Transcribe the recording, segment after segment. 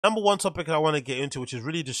Number one topic I want to get into, which is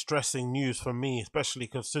really distressing news for me, especially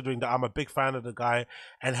considering that I'm a big fan of the guy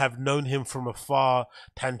and have known him from afar,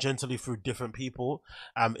 tangentially through different people,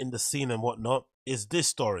 in the scene and whatnot, is this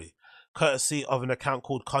story. Courtesy of an account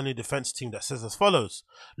called Kanye Defense Team that says as follows: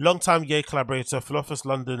 longtime Ye collaborator, Theophilus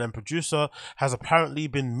London, and producer has apparently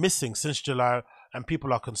been missing since July, and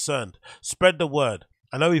people are concerned. Spread the word.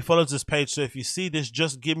 I know he follows this page, so if you see this,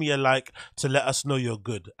 just give me a like to let us know you're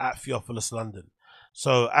good at Theophilus London.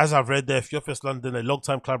 So as I've read there, Theophilus London, a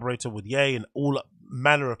long-time collaborator with Ye and all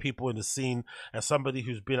manner of people in the scene, and somebody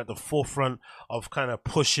who's been at the forefront of kind of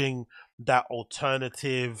pushing that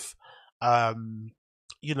alternative, um,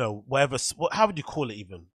 whatever, how would you call it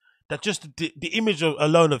even? That just the image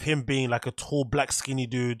alone of him being like a tall, black, skinny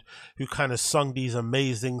dude who kind of sung these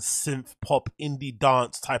amazing synth pop indie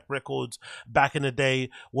dance type records back in the day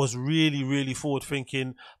was really, really forward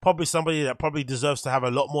thinking. Probably somebody that probably deserves to have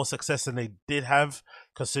a lot more success than they did have,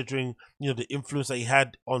 considering the influence that he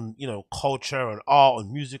had on culture and art,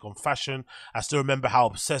 on music, on fashion. I still remember how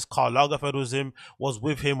obsessed Karl Lagerfeld was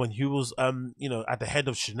with him when he was at the head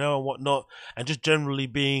of Chanel and whatnot, and just generally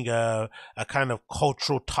being a kind of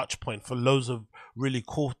cultural touch point for loads of really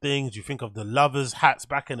cool things. You think of the lovers hats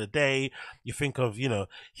back in the day. You think of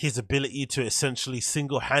his ability to essentially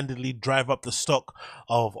single-handedly drive up the stock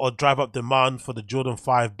of or drive up demand for the Jordan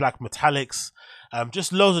 5 black metallics.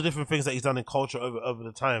 Just loads of different things that he's done in culture over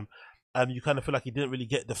the time. You kind of feel like he didn't really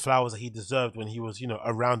get the flowers that he deserved when he was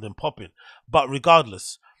around and popping. But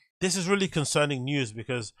regardless, this is really concerning news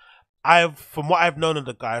because from what I've known of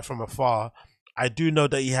the guy from afar, I do know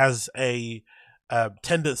that he has a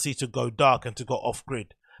tendency to go dark and to go off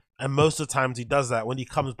grid, and most of the times he does that. When he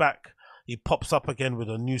comes back, he pops up again with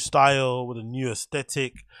a new style, with a new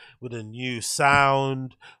aesthetic, with a new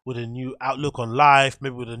sound, with a new outlook on life,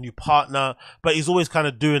 maybe with a new partner. But he's always kind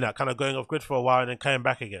of doing that, kind of going off grid for a while and then coming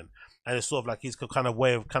back again. And it's sort of like his kind of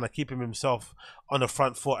way of kind of keeping himself on the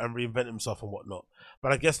front foot and reinventing himself and whatnot.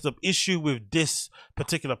 But I guess the issue with this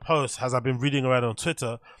particular post, as I've been reading around on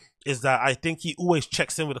Twitter, is that I think he always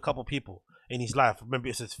checks in with a couple people in his life. Maybe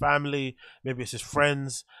it's his family, maybe it's his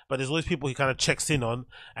friends, but there's always people he kind of checks in on,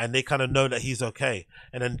 and they kind of know that he's okay.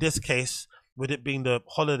 And in this case, with it being the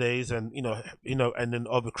holidays and and then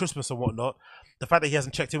over Christmas and whatnot, the fact that he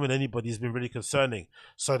hasn't checked in with anybody has been really concerning.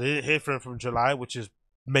 So they didn't hear from July, which is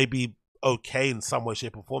maybe okay in some way,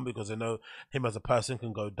 shape, or form, because I know him as a person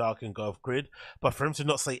can go dark and go off grid. But for him to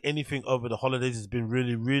not say anything over the holidays has been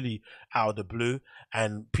really, really out of the blue,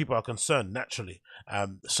 and people are concerned naturally.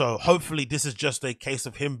 So hopefully this is just a case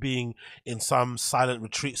of him being in some silent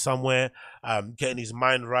retreat somewhere, getting his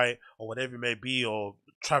mind right, or whatever it may be, or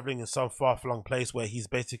traveling in some far-flung place where he's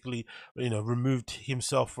basically removed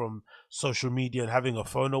himself from social media and having a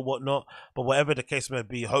phone or whatnot. But whatever the case may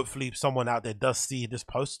be, hopefully someone out there does see this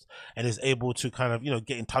post and is able to kind of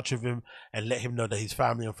get in touch with him and let him know that his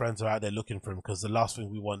family and friends are out there looking for him, because the last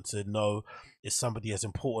thing we want to know is somebody as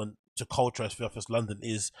important to culture as Theophilus London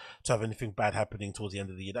is to have anything bad happening towards the end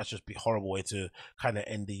of the year. That's just be a horrible way to kind of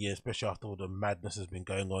end the year, especially after all the madness has been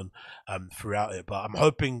going on throughout it. But I'm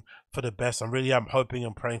hoping for the best. I really am hoping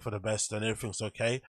and praying for the best and everything's okay.